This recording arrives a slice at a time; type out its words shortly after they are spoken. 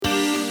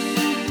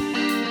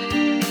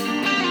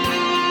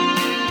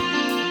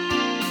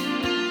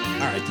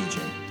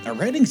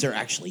ratings are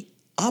actually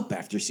up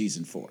after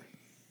season 4.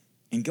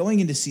 And going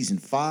into season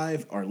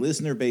 5, our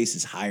listener base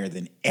is higher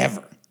than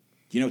ever.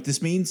 You know what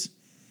this means?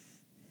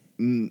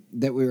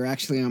 That we were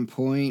actually on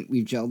point.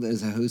 We've gelled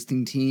as a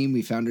hosting team.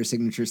 We found our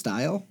signature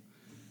style.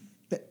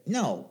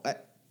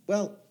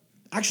 Well,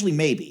 actually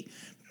maybe.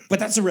 But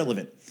that's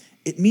irrelevant.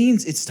 It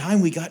means it's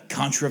time we got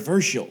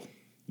controversial.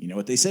 You know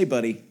what they say,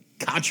 buddy.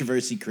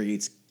 Controversy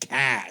creates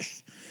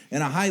cash.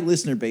 And a high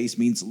listener base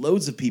means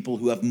loads of people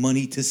who have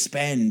money to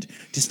spend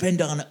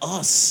on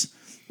us.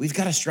 We've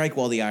got to strike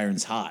while the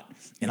iron's hot.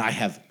 And I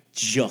have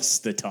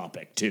just the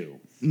topic, too.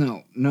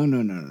 No.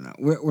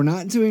 We're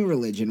not doing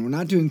religion. We're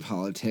not doing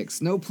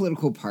politics. No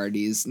political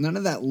parties. None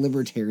of that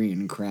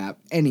libertarian crap.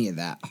 Any of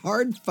that.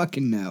 Hard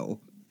fucking no.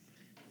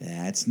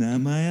 That's not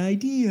my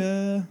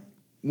idea.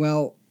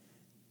 Well,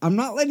 I'm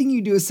not letting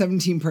you do a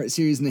 17-part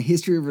series in the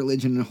history of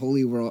religion and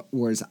holy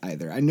wars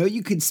either. I know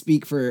you could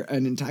speak for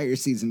an entire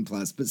season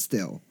plus, but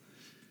still.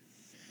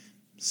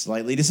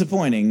 Slightly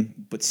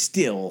disappointing, but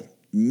still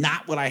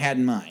not what I had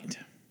in mind.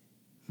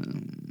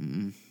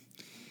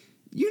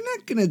 You're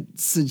not going to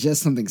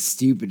suggest something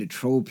stupid to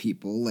troll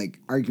people, like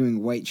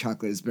arguing white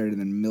chocolate is better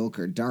than milk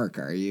or dark,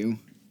 are you?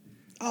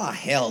 Oh,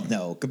 hell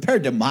no.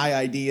 Compared to my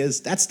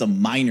ideas, that's the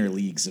minor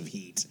leagues of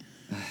heat.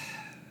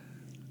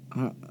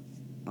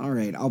 All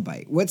right, I'll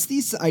bite. What's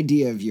this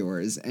idea of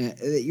yours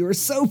that you were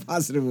so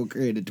positive will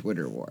create a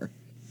Twitter war?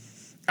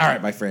 All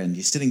right, my friend,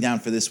 you sitting down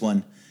for this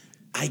one?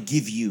 I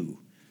give you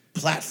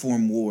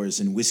Platform Wars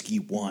in Whiskey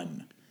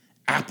 1.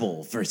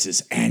 Apple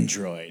versus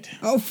Android.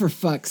 Oh, for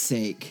fuck's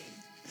sake.